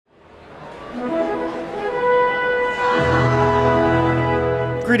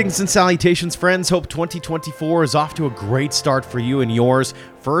Greetings and salutations, friends. Hope 2024 is off to a great start for you and yours.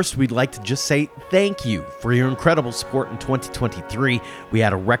 First, we'd like to just say thank you for your incredible support in 2023. We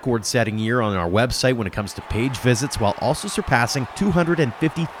had a record-setting year on our website when it comes to page visits, while also surpassing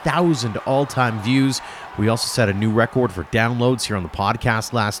 250,000 all-time views. We also set a new record for downloads here on the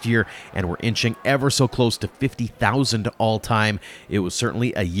podcast last year, and we're inching ever so close to 50,000 all-time. It was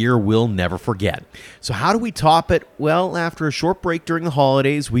certainly a year we'll never forget. So how do we top it? Well, after a short break during the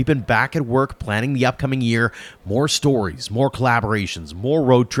holidays, we've been back at work planning the upcoming year. More stories, more collaborations,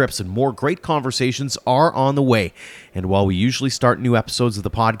 more road trips, and more great conversations are on the way. And while we usually start new episodes of the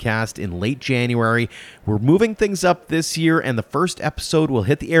podcast in late January, we're moving things up this year, and the first episode will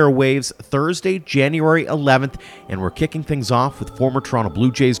hit the airwaves Thursday, January 11th, and we're kicking things off with former Toronto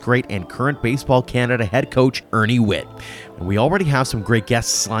Blue Jays great and current Baseball Canada head coach Ernie Whitt. And we already have some great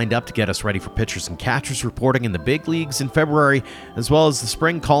guests lined up to get us ready for pitchers and catchers reporting in the big leagues in February, as well as the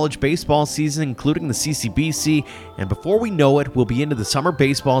spring college baseball season, including the CCBC. And before we know it, we'll be into the summer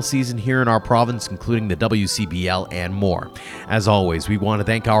baseball season here in our province, including the WCBL and more. As always, we want to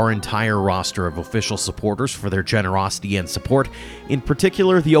thank our entire roster of official supporters for their generosity and support. In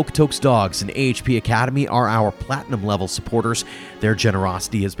particular, the Okotoks Dogs and AHP Academy are our platinum level supporters. Their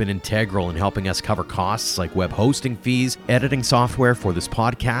generosity has been integral in helping us cover costs like web hosting fees, editing software for this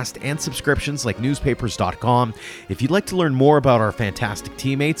podcast, and subscriptions like newspapers.com. If you'd like to learn more about our fantastic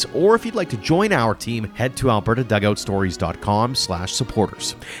teammates, or if you'd like to join our team, head to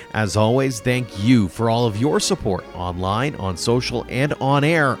albertadugoutstories.com/supporters. As always, thank you for all of your support online, on social, and on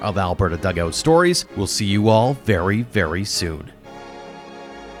air of Alberta Dugout Stories. We'll see you all very, very soon.